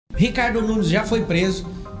Ricardo Nunes já foi preso.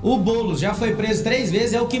 O Boulos já foi preso 3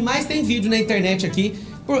 vezes. É o que mais tem vídeo na internet aqui.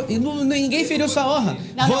 Ninguém feriu sua honra.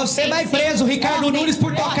 Você vai preso, Ricardo Nunes,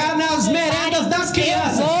 por tocar nas merendas das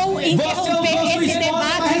crianças. Você usou sua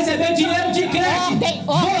esposa para receber dinheiro de crédito.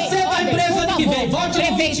 Você vai preso ano que vem.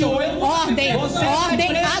 Volte no 28. Ordem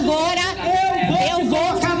agora. Eu vou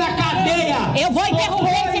colocar na cadeia. Eu vou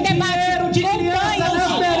interromper esse debate.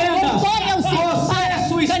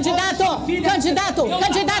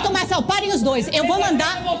 Candidato Marçal, parem os dois. Eu vou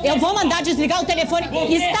mandar desligar o telefone.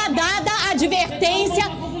 Está dada a advertência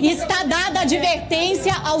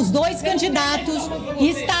aos dois candidatos.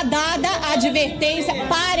 Está dada a advertência.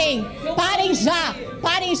 Parem já.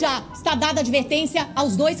 Está dada a advertência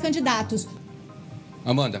aos dois candidatos.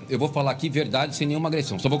 Amanda, eu vou falar aqui verdade sem nenhuma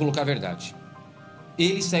agressão. Só vou colocar a verdade.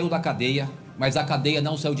 Ele saiu da cadeia, mas a cadeia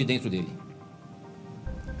não saiu de dentro dele.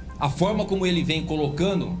 A forma como ele vem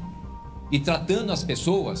colocando e tratando as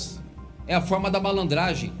pessoas é a forma da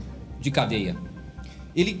malandragem de cadeia.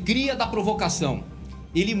 Ele cria da provocação.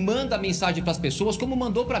 Ele manda a mensagem para as pessoas, como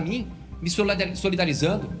mandou para mim, me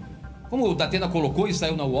solidarizando. Como o Datena colocou e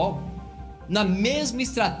saiu na UOL. Na mesma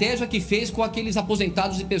estratégia que fez com aqueles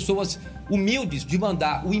aposentados e pessoas humildes, de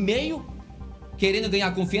mandar o e-mail, querendo ganhar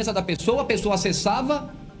a confiança da pessoa, a pessoa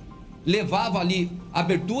acessava, levava ali a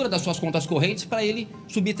abertura das suas contas correntes para ele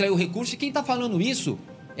subtrair o recurso. E quem está falando isso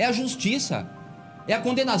é a justiça. É a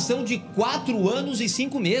condenação de 4 anos e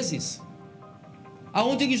 5 meses,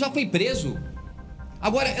 aonde ele já foi preso.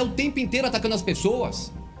 Agora é o tempo inteiro atacando as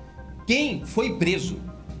pessoas. Quem foi preso,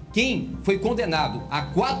 quem foi condenado a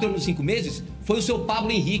 4 anos e 5 meses foi o seu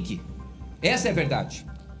Pablo Henrique. Essa é a verdade.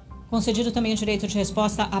 Concedido também o direito de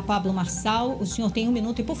resposta a Pablo Marçal. O senhor tem 1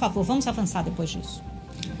 minuto e, por favor, vamos avançar depois disso.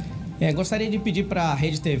 Gostaria de pedir para a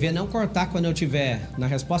Rede TV não cortar quando eu tiver na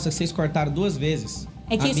resposta. Vocês cortaram 2 vezes.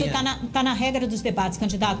 É que isso está na regra dos debates,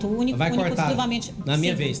 candidato. O único, vai cortar exclusivamente... na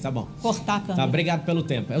minha vez, tá bom. Cortar a câmera. Tá, obrigado pelo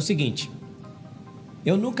tempo. É o seguinte,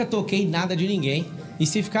 eu nunca toquei nada de ninguém. E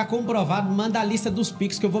se ficar comprovado, manda a lista dos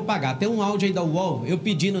Pix que eu vou pagar. Tem um áudio aí da UOL, eu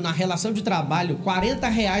pedindo na relação de trabalho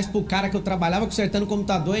R$40 pro cara que eu trabalhava consertando o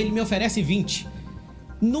computador, e ele me oferece 20.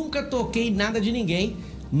 Nunca toquei nada de ninguém,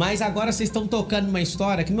 mas agora vocês estão tocando uma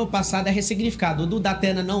história que meu passado é ressignificado. O do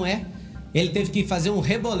Datena não é. Ele teve que fazer um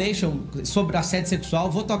rebolation sobre assédio sexual.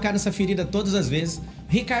 Vou tocar nessa ferida todas as vezes.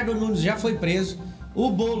 Ricardo Nunes já foi preso. O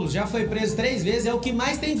Boulos já foi preso 3 vezes. É o que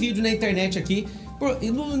mais tem vídeo na internet aqui.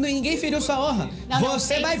 Ninguém feriu sua honra.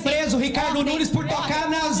 Você vai preso, Ricardo Nunes, por tocar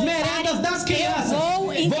nas merendas das crianças. Você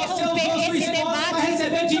usou sua esposa para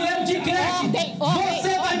receber dinheiro de crédito.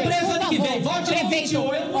 Você vai preso ano que vem. Volte no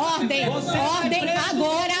 28. Ordem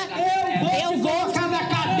agora. Eu vou colocar na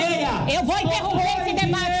cadeia. Eu vou interromper esse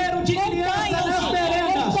debate.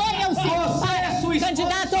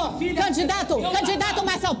 Candidato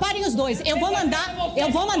Marçal, parem os dois. Eu vou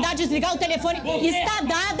mandar desligar o telefone. Está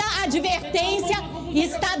dada a advertência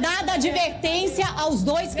aos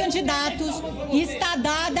dois candidatos. Está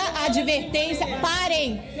dada a advertência.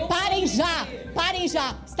 Parem já.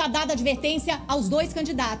 Está dada a advertência aos dois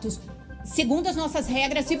candidatos. Segundo as nossas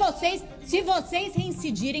regras, se vocês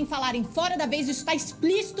reincidirem, falarem fora da vez, isso está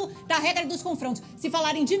explícito da regra dos confrontos. Se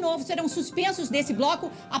falarem de novo, serão suspensos desse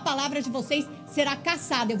bloco, a palavra de vocês será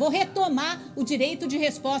cassada. Eu vou retomar o direito de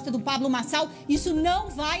resposta do Pablo Marçal. Isso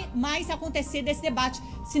não vai mais acontecer desse debate,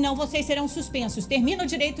 senão vocês serão suspensos. Termina o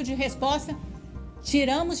direito de resposta,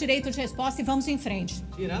 tiramos o direito de resposta e vamos em frente.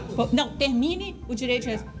 Tiramos? Não, termine o direito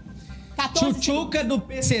de resposta. Tchutchuca do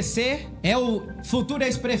PCC é o futuro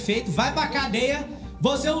ex-prefeito, vai pra cadeia.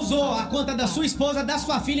 Você usou a conta da sua esposa, da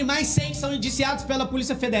sua filha, e mais 100 são indiciados pela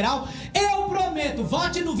Polícia Federal. Eu prometo,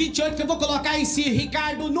 vote no 28 que eu vou colocar em si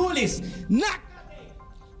Ricardo Nunes na...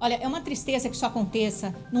 Olha, é uma tristeza que isso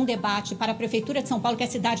aconteça num debate para a Prefeitura de São Paulo, que é a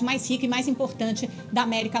cidade mais rica e mais importante da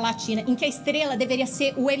América Latina, em que a estrela deveria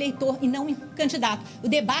ser o eleitor e não o candidato. O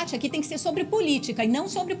debate aqui tem que ser sobre política e não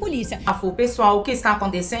sobre polícia. Pessoal, o que está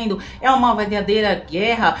acontecendo é uma verdadeira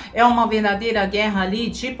guerra, ali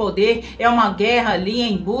de poder, é uma guerra ali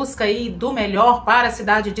em busca aí do melhor para a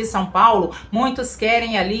cidade de São Paulo. Muitos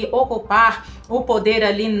querem ali ocupar o poder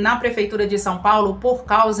ali na Prefeitura de São Paulo por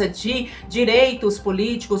causa de direitos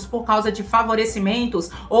políticos, por causa de favorecimentos.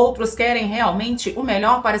 Outros querem realmente o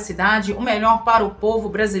melhor para a cidade, o melhor para o povo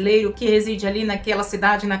brasileiro que reside ali naquela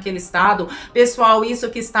cidade, naquele estado. Pessoal, isso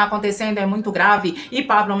que está acontecendo é muito grave e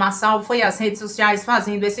Pablo Marçal foi às redes sociais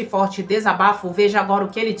fazendo esse forte desabafo. Veja agora o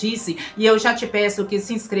que ele disse e eu já te peço que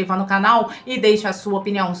se inscreva no canal e deixe a sua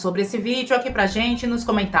opinião sobre esse vídeo aqui pra gente nos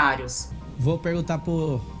comentários. Vou perguntar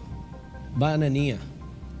por Bananinha.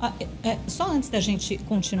 Só antes da gente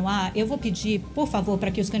continuar, eu vou pedir, por favor, para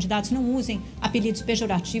que os candidatos não usem apelidos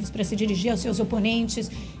pejorativos para se dirigir aos seus oponentes.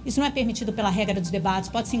 Isso não é permitido pela regra dos debates,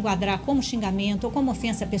 pode se enquadrar como xingamento ou como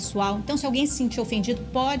ofensa pessoal. Então, se alguém se sentir ofendido,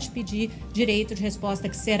 pode pedir direito de resposta,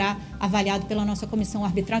 que será avaliado pela nossa comissão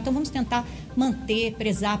arbitral. Então, vamos tentar manter,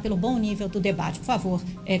 prezar pelo bom nível do debate. Por favor,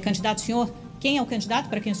 candidato, senhor, quem é o candidato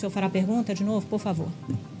para quem o senhor fará a pergunta de novo, por favor?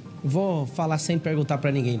 Vou falar sem perguntar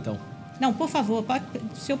para ninguém, então. Não, por favor,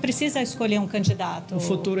 o senhor precisa escolher um candidato. O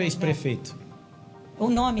futuro ex-prefeito.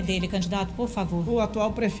 O nome dele, candidato, por favor. O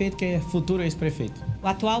atual prefeito, que é futuro ex-prefeito. O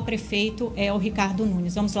atual prefeito é o Ricardo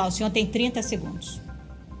Nunes. Vamos lá, o senhor tem 30 segundos.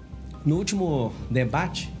 No último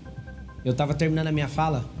debate, eu estava terminando a minha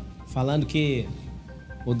fala, falando que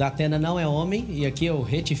o Datena não é homem, e aqui eu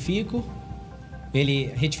ratifico, que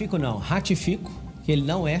ele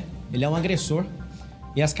não é, ele é um agressor.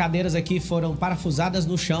 E as cadeiras aqui foram parafusadas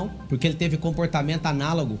no chão, porque ele teve comportamento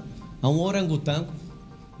análogo a um orangotango,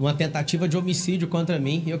 uma tentativa de homicídio contra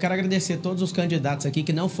mim. E eu quero agradecer a todos os candidatos aqui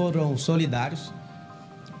que não foram solidários.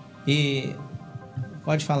 E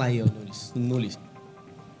pode falar aí, Nunes.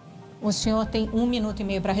 O senhor tem 1 minuto e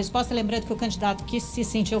meio para a resposta. Lembrando que o candidato que se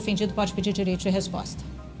sentir ofendido pode pedir direito de resposta.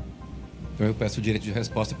 Então eu peço o direito de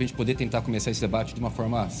resposta para a gente poder tentar começar esse debate de uma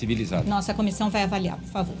forma civilizada. Nossa comissão vai avaliar, por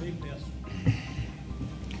favor.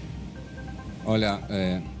 Olha,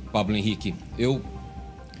 Pablo Henrique, eu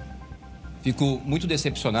fico muito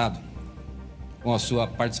decepcionado com a sua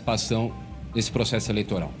participação nesse processo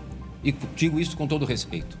eleitoral. E digo isso com todo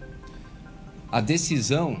respeito. A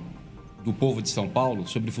decisão do povo de São Paulo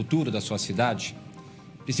sobre o futuro da sua cidade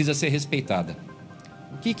precisa ser respeitada.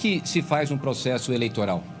 O que se faz num processo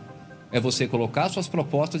eleitoral? É você colocar suas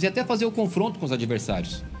propostas e até fazer o confronto com os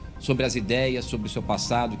adversários sobre as ideias, sobre o seu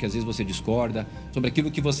passado, que às vezes você discorda, sobre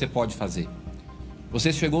aquilo que você pode fazer.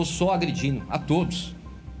 Você chegou só agredindo a todos.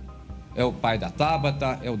 É o pai da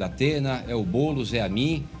Tabata, é o da Atena, é o Boulos, é a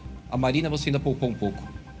mim. A Marina você ainda poupou um pouco.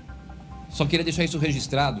 Só queria deixar isso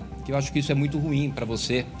registrado, que eu acho que isso é muito ruim para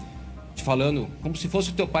você, te falando como se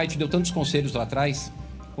fosse o teu pai, te deu tantos conselhos lá atrás,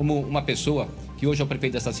 como uma pessoa que hoje é o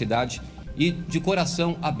prefeito dessa cidade, e de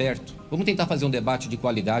coração aberto. Vamos tentar fazer um debate de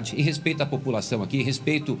qualidade e respeito à população aqui,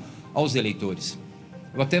 respeito aos eleitores.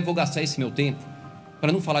 Eu até vou gastar esse meu tempo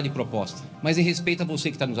para não falar de proposta, mas em respeito a você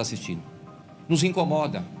que está nos assistindo. Nos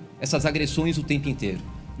incomoda essas agressões o tempo inteiro.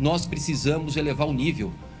 Nós precisamos elevar o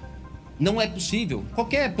nível. Não é possível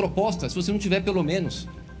qualquer proposta se você não tiver pelo menos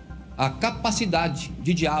a capacidade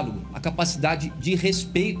de diálogo, a capacidade de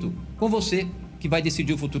respeito com você que vai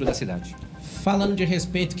decidir o futuro da cidade. Falando de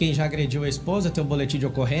respeito, quem já agrediu a esposa tem um boletim de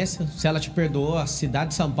ocorrência. Se ela te perdoou, a cidade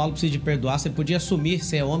de São Paulo precisa de perdoar. Você podia assumir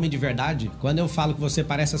ser homem de verdade. Quando eu falo que você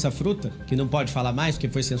parece essa fruta, que não pode falar mais porque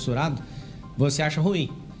foi censurado, você acha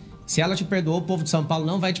ruim. Se ela te perdoou, o povo de São Paulo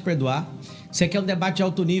não vai te perdoar. Você quer um debate de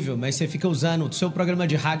alto nível, mas você fica usando o seu programa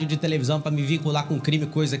de rádio e de televisão para me vincular com crime,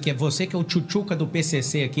 coisa que é você que é o tchutchuca do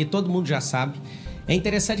PCC aqui, todo mundo já sabe. É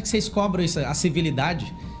interessante que vocês cobram isso, a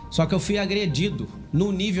civilidade. Só que eu fui agredido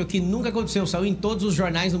num nível que nunca aconteceu, saiu em todos os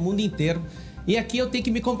jornais no mundo inteiro. E aqui eu tenho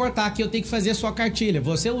que me comportar, aqui eu tenho que fazer a sua cartilha.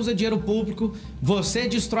 Você usa dinheiro público, você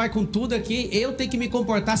destrói com tudo aqui, eu tenho que me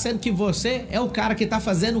comportar, sendo que você é o cara que está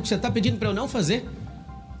fazendo o que você está pedindo para eu não fazer.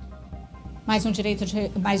 Mais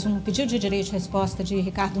um pedido de direito de resposta de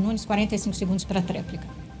Ricardo Nunes, 45 segundos para a tréplica.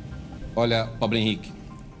 Olha, Pablo Henrique,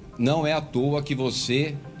 não é à toa que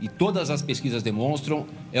você, e todas as pesquisas demonstram,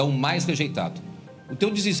 é o mais rejeitado. O teu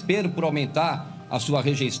desespero por aumentar a sua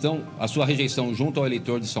rejeição junto ao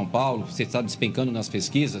eleitor de São Paulo, você está despencando nas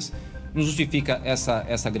pesquisas, não justifica essa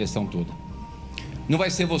agressão toda. Não vai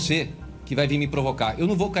ser você que vai vir me provocar. Eu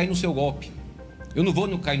não vou cair no seu golpe.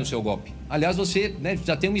 Aliás, você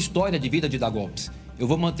já tem uma história de vida de dar golpes. Eu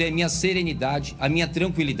vou manter a minha serenidade, a minha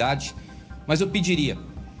tranquilidade, mas eu pediria,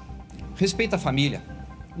 respeita a família.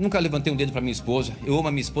 Nunca levantei um dedo para minha esposa, eu amo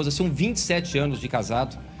a minha esposa, são 27 anos de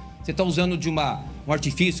casado. Você está usando de um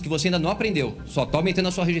artifício que você ainda não aprendeu, só está aumentando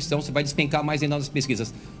a sua rejeição, você vai despencar mais ainda nas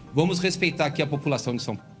pesquisas. Vamos respeitar aqui a população de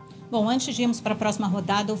São Paulo. Bom, antes de irmos para a próxima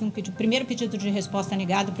rodada, houve primeiro pedido de resposta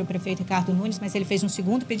negado para o prefeito Ricardo Nunes, mas ele fez um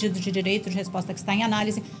segundo pedido de direito de resposta que está em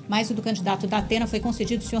análise, mas o do candidato da Atena foi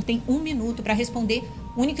concedido. O senhor tem 1 minuto para responder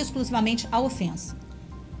única e exclusivamente à ofensa.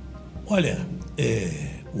 Olha,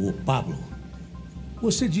 o Pablo,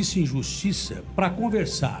 você disse injustiça para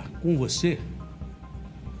conversar com você,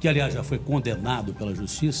 que aliás já foi condenado pela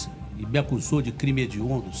justiça e me acusou de crime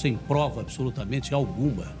hediondo sem prova absolutamente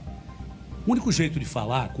alguma. O único jeito de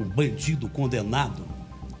falar com bandido condenado,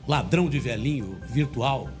 ladrão de velhinho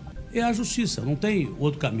virtual, é a justiça, não tem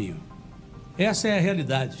outro caminho. Essa é a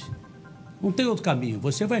realidade. Não tem outro caminho.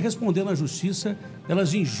 Você vai responder na justiça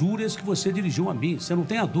pelas injúrias que você dirigiu a mim. Você não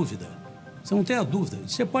tem a dúvida. Você não tem a dúvida.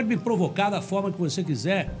 Você pode me provocar da forma que você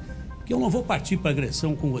quiser, que eu não vou partir para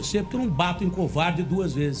agressão com você, porque eu não bato em covarde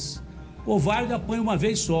 2 vezes. Covarde apanha uma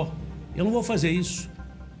vez só. Eu não vou fazer isso.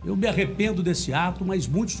 Eu me arrependo desse ato, mas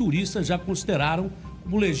muitos juristas já consideraram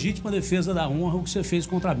como legítima defesa da honra o que você fez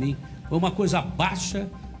contra mim. Foi uma coisa baixa,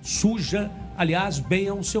 suja, aliás, bem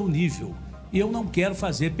ao seu nível. E eu não quero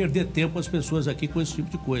perder tempo às pessoas aqui com esse tipo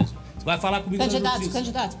de coisa. Você vai falar comigo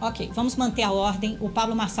Candidatos, ok. Vamos manter a ordem. O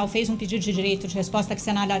Pablo Marçal fez um pedido de direito de resposta que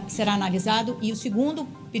será analisado e o segundo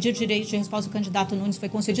pedido de direito de resposta do candidato Nunes foi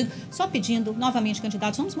concedido. Só pedindo, novamente,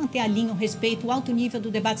 candidatos, vamos manter a linha, o respeito, o alto nível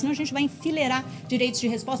do debate, senão a gente vai enfileirar direitos de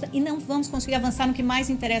resposta e não vamos conseguir avançar no que mais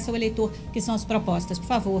interessa ao eleitor, que são as propostas. Por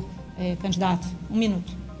favor, candidato, 1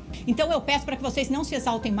 minuto. Então eu peço para que vocês não se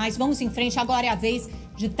exaltem mais, vamos em frente, agora é a vez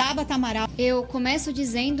de Tabata Amaral. Eu começo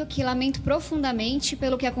dizendo que lamento profundamente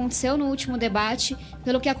pelo que aconteceu no último debate,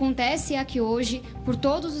 pelo que acontece aqui hoje, por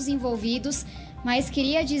todos os envolvidos, mas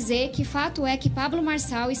queria dizer que fato é que Pablo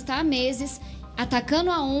Marçal está há meses atacando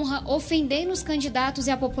a honra, ofendendo os candidatos e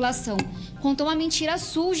a população. Contou uma mentira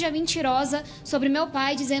suja, mentirosa, sobre meu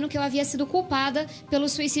pai, dizendo que eu havia sido culpada pelo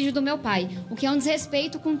suicídio do meu pai, o que é um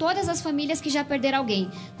desrespeito com todas as famílias que já perderam alguém.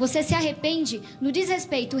 Você se arrepende no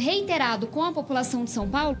desrespeito reiterado com a população de São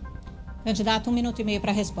Paulo? Candidato, 1 minuto e meio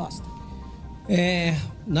para a resposta.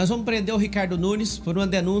 Nós vamos prender o Ricardo Nunes por uma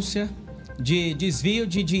denúncia de desvio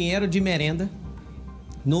de dinheiro de merenda.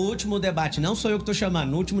 No último debate, não sou eu que estou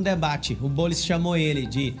chamando, no último debate, o Boulos chamou ele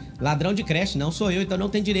de ladrão de creche, não sou eu, então não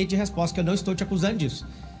tem direito de resposta, que eu não estou te acusando disso.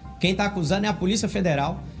 Quem está acusando é a Polícia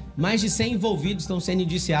Federal, mais de 100 envolvidos estão sendo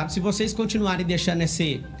indiciados. Se vocês continuarem deixando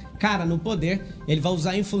esse cara no poder, ele vai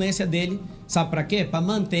usar a influência dele, sabe para quê? Para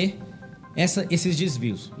manter esses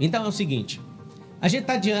desvios. Então é o seguinte, a gente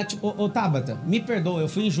está diante... Ô Tabata, me perdoa, eu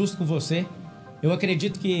fui injusto com você, eu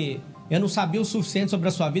acredito que... Eu não sabia o suficiente sobre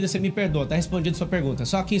a sua vida, você me perdoa, tá respondido a sua pergunta.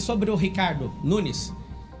 Só que sobre o Ricardo Nunes,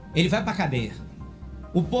 ele vai pra cadeia.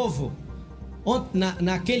 O povo,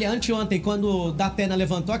 naquele anteontem, quando o Datena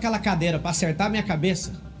levantou aquela cadeira pra acertar minha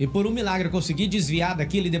cabeça, e por um milagre eu consegui desviar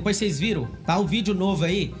daquilo, e depois vocês viram, tá o vídeo novo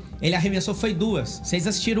aí, ele arremessou, foi 2. Vocês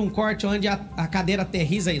assistiram um corte onde a cadeira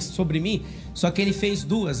aterriza sobre mim, só que ele fez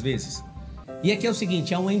 2 vezes. E aqui é o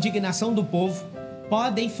seguinte, é uma indignação do povo,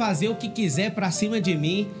 podem fazer o que quiser pra cima de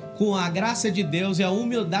mim, com a graça de Deus e a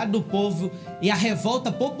humildade do povo e a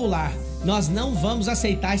revolta popular, nós não vamos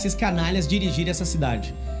aceitar esses canalhas dirigir essa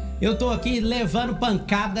cidade. Eu tô aqui levando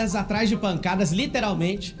pancadas atrás de pancadas,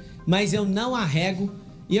 literalmente, mas eu não arrego.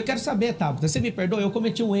 E eu quero saber, Tabata, você me perdoa? Eu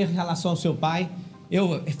cometi um erro em relação ao seu pai,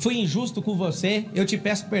 eu fui injusto com você, eu te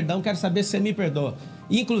peço perdão, quero saber se você me perdoa.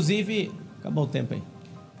 Inclusive, acabou o tempo aí.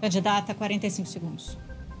 Candidata, 45 segundos.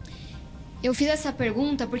 Eu fiz essa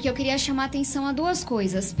pergunta porque eu queria chamar atenção a 2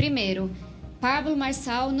 coisas. Primeiro, Pablo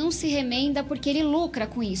Marçal não se remenda porque ele lucra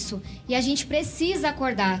com isso. E a gente precisa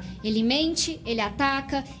acordar. Ele mente, ele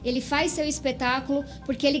ataca, ele faz seu espetáculo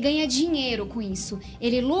porque ele ganha dinheiro com isso.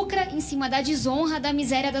 Ele lucra em cima da desonra, da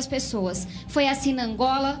miséria das pessoas. Foi assim na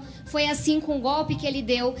Angola, foi assim com o golpe que ele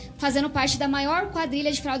deu, fazendo parte da maior quadrilha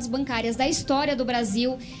de fraudes bancárias da história do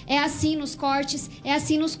Brasil. É assim nos cortes, é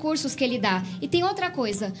assim nos cursos que ele dá. E tem outra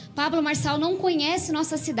coisa, Pablo Marçal não conhece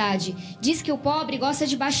nossa cidade. Diz que o pobre gosta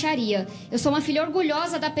de baixaria. Eu sou uma filha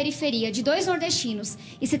orgulhosa da periferia, de 2 nordestinos.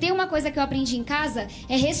 E se tem uma coisa que eu aprendi em casa,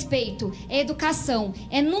 é respeito, é educação,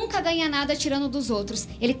 é nunca ganhar nada tirando dos outros.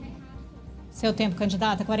 Seu tempo,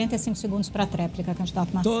 candidata, 45 segundos para a tréplica,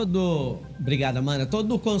 candidato Marçal. Obrigado, Amanda.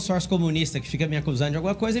 Todo o consórcio comunista que fica me acusando de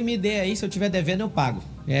alguma coisa, me dê aí, se eu estiver devendo, eu pago.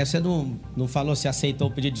 Você não falou se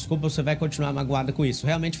aceitou pedir desculpa, você vai continuar magoada com isso.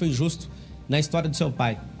 Realmente foi injusto na história do seu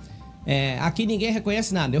pai. Aqui ninguém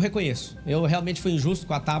reconhece nada, eu reconheço. Eu realmente fui injusto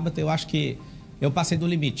com a Tabata, eu acho que eu passei do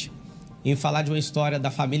limite em falar de uma história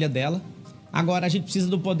da família dela. Agora a gente precisa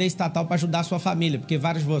do poder estatal para ajudar a sua família, porque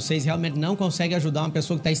vários de vocês realmente não conseguem ajudar uma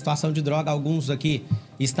pessoa que está em situação de droga. Alguns aqui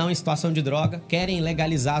estão em situação de droga, querem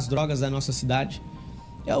legalizar as drogas da nossa cidade.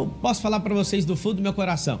 Eu posso falar para vocês do fundo do meu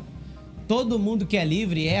coração. Todo mundo que é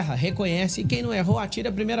livre erra, reconhece, e quem não errou atira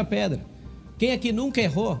a primeira pedra. Quem aqui nunca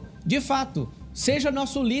errou, de fato, seja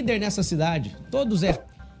nosso líder nessa cidade. Todos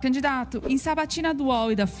erram. Candidato, em sabatina do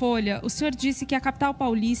Uol e da Folha, o senhor disse que a capital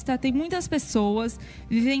paulista tem muitas pessoas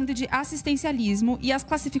vivendo de assistencialismo e as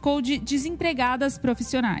classificou de desempregadas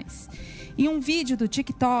profissionais. Em um vídeo do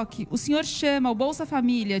TikTok, o senhor chama o Bolsa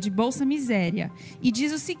Família de Bolsa Miséria e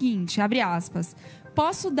diz o seguinte, abre aspas,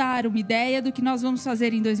 posso dar uma ideia do que nós vamos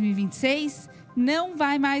fazer em 2026? não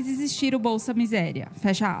vai mais existir o Bolsa Miséria,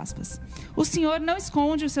 fecha aspas. O senhor não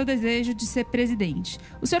esconde o seu desejo de ser presidente.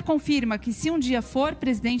 O senhor confirma que se um dia for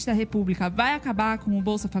presidente da República, vai acabar com o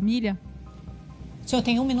Bolsa Família? O senhor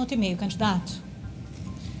tem 1 minuto e meio, candidato.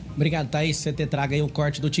 Obrigado, Thaís, você ter trago aí um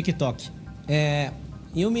corte do TikTok.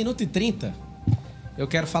 Em 1 minuto e 30, eu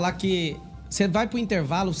quero falar que você vai pro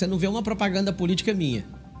intervalo, você não vê uma propaganda política minha.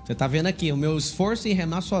 Você tá vendo aqui o meu esforço em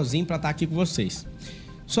remar sozinho para estar aqui com vocês.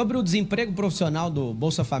 Sobre o desemprego profissional do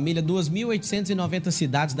Bolsa Família, 2.890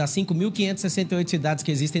 cidades das 5.568 cidades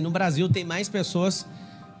que existem no Brasil tem mais pessoas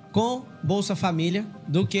com Bolsa Família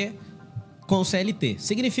do que com CLT.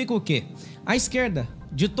 Significa o quê? A esquerda,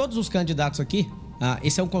 de todos os candidatos aqui,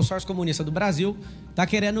 esse é um consórcio comunista do Brasil, está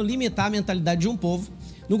querendo limitar a mentalidade de um povo.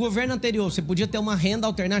 No governo anterior, você podia ter uma renda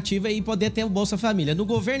alternativa e poder ter o Bolsa Família. No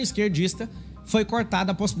governo esquerdista, foi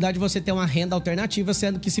cortada a possibilidade de você ter uma renda alternativa,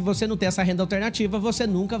 sendo que se você não tem essa renda alternativa, você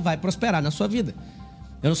nunca vai prosperar na sua vida.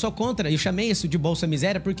 Eu não sou contra, eu chamei isso de Bolsa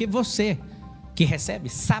Miséria porque você que recebe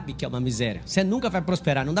sabe que é uma miséria. Você nunca vai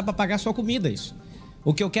prosperar, não dá para pagar sua comida isso.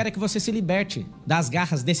 O que eu quero é que você se liberte das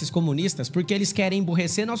garras desses comunistas, porque eles querem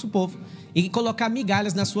emburrecer nosso povo e colocar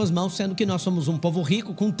migalhas nas suas mãos, sendo que nós somos um povo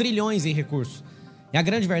rico com trilhões em recursos. E a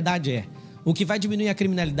grande verdade é, o que vai diminuir a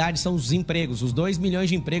criminalidade são os empregos, os 2 milhões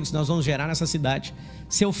de empregos que nós vamos gerar nessa cidade.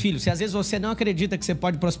 Seu filho, se às vezes você não acredita que você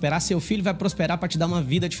pode prosperar, seu filho vai prosperar para te dar uma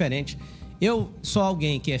vida diferente. Eu sou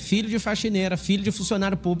alguém que é filho de faxineira, filho de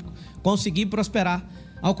funcionário público, consegui prosperar.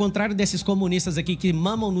 Ao contrário desses comunistas aqui que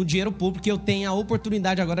mamam no dinheiro público, eu tenho a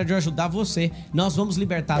oportunidade agora de ajudar você. Nós vamos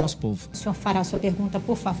libertar nosso povo. O senhor fará a sua pergunta,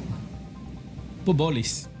 por favor. Pro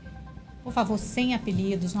Boulos. Por favor, sem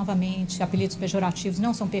apelidos, novamente. Apelidos pejorativos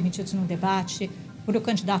não são permitidos no debate. Por o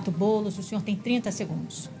candidato Boulos, o senhor tem 30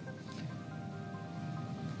 segundos.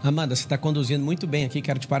 Amanda, você está conduzindo muito bem aqui,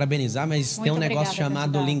 quero te parabenizar, mas muito tem um negócio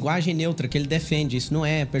chamado candidato. Linguagem neutra, que ele defende, isso não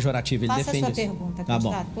é pejorativo, ele defende isso. Faça a sua pergunta, tá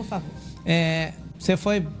candidato, bom. por favor. Você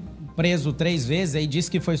foi preso 3 vezes e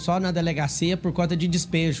disse que foi só na delegacia por conta de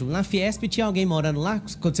despejo. Na Fiesp tinha alguém morando lá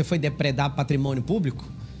quando você foi depredar patrimônio público?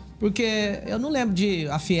 Porque eu não lembro de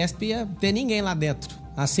a Fiesp ter ninguém lá dentro.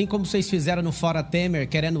 Assim como vocês fizeram no Fora Temer,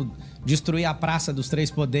 querendo destruir a Praça dos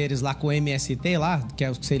Três Poderes lá com o MST lá, que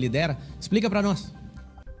é o que você lidera. Explica pra nós.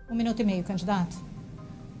 1 minuto e meio, candidato.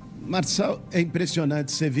 Marçal, é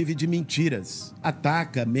impressionante, você vive de mentiras.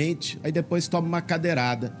 Ataca, mente, aí depois toma uma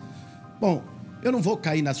cadeirada. Bom, eu não vou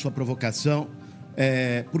cair na sua provocação,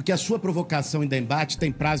 porque a sua provocação ainda embate,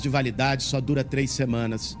 tem prazo de validade, só dura 3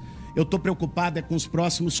 semanas. Eu estou preocupado com os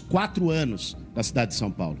próximos 4 anos da cidade de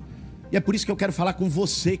São Paulo. E é por isso que eu quero falar com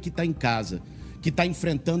você que está em casa, que está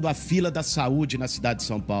enfrentando a fila da saúde na cidade de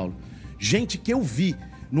São Paulo. Gente que eu vi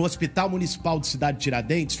no Hospital Municipal de Cidade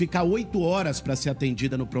Tiradentes ficar 8 horas para ser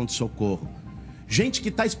atendida no pronto-socorro. Gente que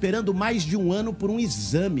está esperando mais de 1 ano por um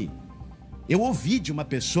exame. Eu ouvi de uma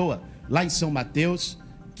pessoa lá em São Mateus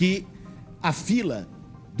que a fila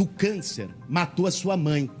do câncer matou a sua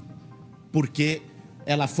mãe, porque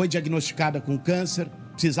ela foi diagnosticada com câncer,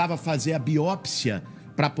 precisava fazer a biópsia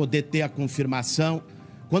para poder ter a confirmação.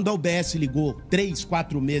 Quando a UBS ligou 3,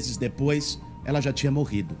 4 meses depois, ela já tinha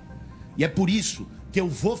morrido. E é por isso que eu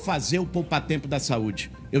vou fazer o poupa-tempo da saúde.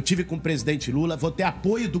 Eu tive com o presidente Lula, vou ter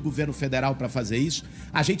apoio do governo federal para fazer isso.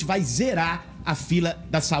 A gente vai zerar a fila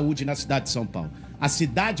da saúde na cidade de São Paulo. A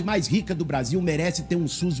cidade mais rica do Brasil merece ter um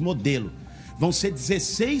SUS modelo. Vão ser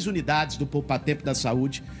 16 unidades do poupa-tempo da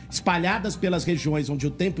saúde, espalhadas pelas regiões onde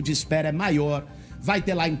o tempo de espera é maior. Vai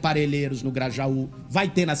ter lá em Parelheiros, no Grajaú, vai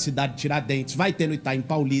ter na cidade de Tiradentes, vai ter no Itaim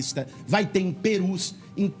Paulista, vai ter em Perus,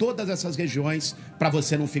 em todas essas regiões, para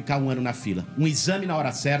você não ficar 1 ano na fila. Um exame na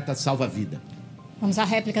hora certa salva a vida. Vamos à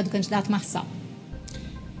réplica do candidato Marçal.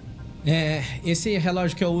 Esse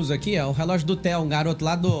relógio que eu uso aqui é o relógio do Theo, um garoto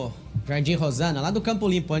lá do Jardim Rosana, lá do Campo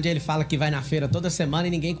Limpo, onde ele fala que vai na feira toda semana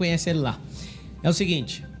e ninguém conhece ele lá. É o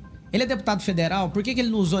seguinte, ele é deputado federal, por que ele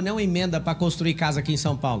não usou nenhuma emenda para construir casa aqui em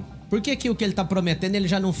São Paulo? Por que o que ele está prometendo ele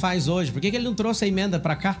já não faz hoje? Por que ele não trouxe a emenda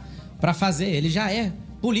para cá para fazer? Ele já é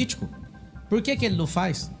político. Por que ele não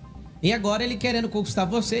faz? E agora ele querendo conquistar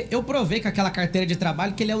você, eu provei com aquela carteira de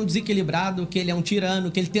trabalho que ele é um desequilibrado, que ele é um tirano,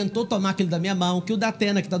 que ele tentou tomar aquilo da minha mão, que o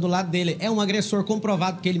Datena que está do lado dele é um agressor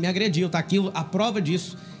comprovado porque ele me agrediu, tá aqui a prova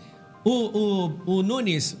disso. O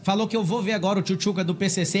Nunes falou que eu vou ver agora o tchutchuca do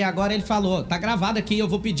PCC, agora ele falou, tá gravado aqui, eu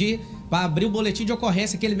vou pedir para abrir o boletim de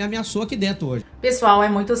ocorrência que ele me ameaçou aqui dentro hoje. Pessoal, é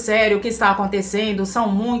muito sério o que está acontecendo, são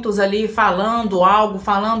muitos ali falando algo,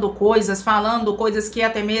 falando coisas que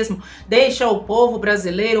até mesmo deixa o povo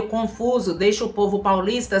brasileiro confuso, deixa o povo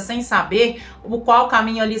paulista sem saber o qual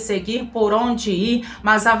caminho ali seguir, por onde ir,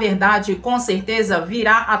 mas a verdade com certeza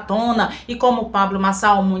virá à tona. E como o Pablo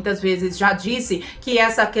Marçal muitas vezes já disse, que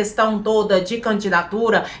essa questão toda de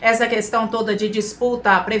candidatura, essa questão toda de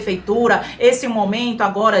disputa à prefeitura, esse momento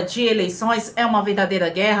agora de eleições é uma verdadeira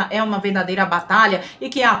guerra, é uma verdadeira batalha, e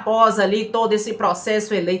que após ali todo esse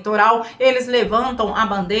processo eleitoral, eles levantam a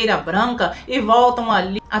bandeira branca e voltam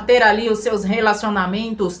ali a ter ali os seus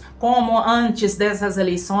relacionamentos como antes dessas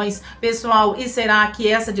eleições. Pessoal, e será que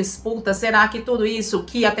essa disputa, será que tudo isso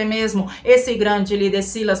que até mesmo esse grande líder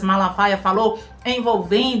Silas Malafaia falou,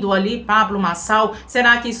 envolvendo ali Pablo Marçal,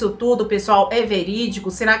 será que isso tudo, pessoal, é verídico?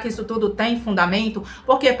 Será que isso tudo tem fundamento?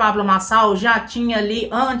 Porque Pablo Marçal já tinha ali,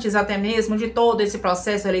 antes até mesmo de todo esse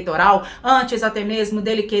processo eleitoral, antes até mesmo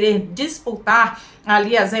dele querer disputar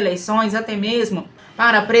ali as eleições, até mesmo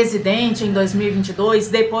para presidente em 2022,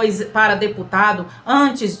 depois para deputado.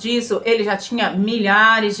 Antes disso, ele já tinha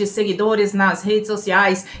milhares de seguidores nas redes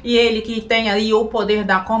sociais, e ele que tem aí o poder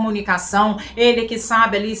da comunicação, ele que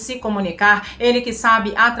sabe ali se comunicar, ele que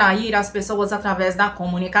sabe atrair as pessoas através da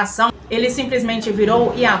comunicação. Ele simplesmente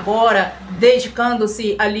virou, e agora,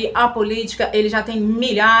 dedicando-se ali à política, ele já tem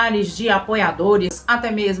milhares de apoiadores. Até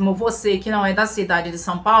mesmo você que não é da cidade de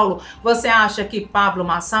São Paulo, você acha que Pablo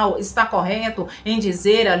Marçal está correto em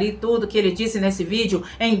dizer ali tudo que ele disse nesse vídeo,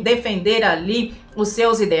 em defender ali os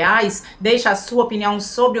seus ideais? Deixa a sua opinião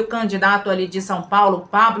sobre o candidato ali de São Paulo,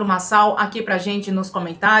 Pablo Marçal, aqui pra gente nos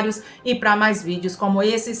comentários. E para mais vídeos como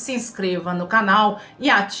esse, se inscreva no canal e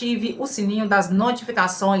ative o sininho das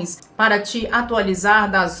notificações para te atualizar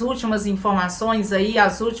das últimas informações aí,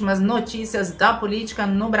 as últimas notícias da política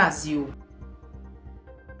no Brasil.